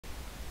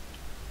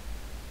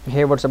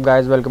Hey, what's up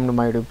guys, welcome to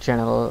my YouTube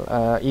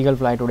channel Eagle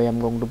Fly. Today I'm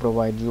going to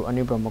provide you a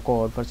new promo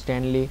code for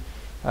Stanley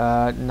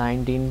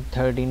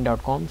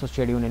 1913.com. so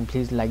stay tuned and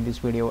please like this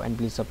video and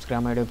please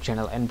subscribe my YouTube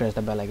channel and press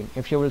the bell icon.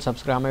 If you will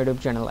subscribe my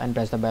YouTube channel and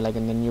press the bell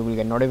icon, then you will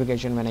get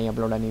notification when I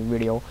upload a new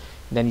video,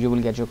 then you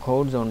will get your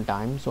codes on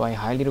time. So I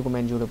highly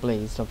recommend you to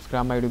please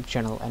subscribe my YouTube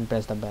channel and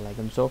press the bell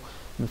icon. So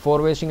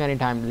before wasting any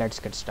time, let's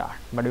get started.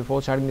 But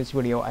before starting this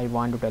video, I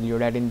want to tell you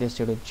that in this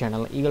YouTube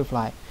channel Eagle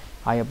Fly,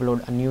 I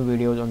upload a new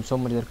videos on so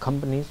much other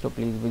companies, so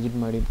please visit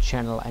my YouTube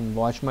channel and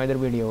watch my other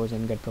videos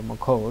and get promo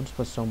codes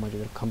for so much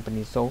other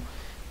companies. So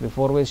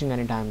before wasting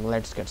any time,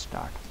 let's get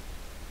started.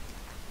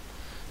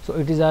 So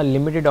it is a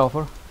limited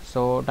offer,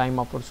 so time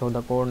offer. So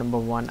the code number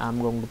 1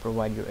 I'm going to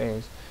provide you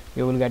is,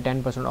 you will get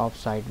 10% off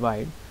site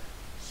wide.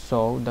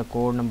 So the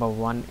code number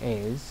 1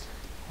 is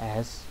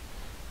S,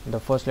 the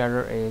first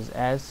letter is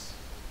S,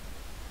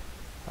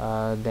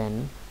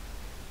 then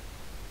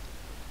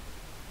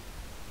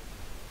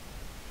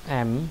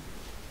M,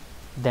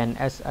 then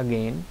S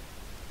again,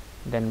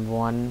 then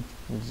 10.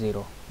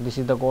 This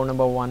is the code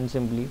number 1.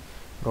 Simply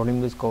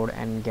redeem this code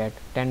and get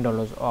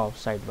 $10 off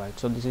site wide.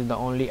 So this is the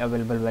only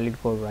available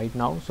valid code right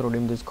now. So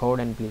redeem this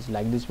code and please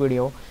like this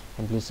video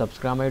and please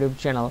subscribe my YouTube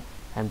channel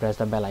and press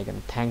the bell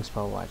icon. Thanks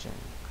for watching.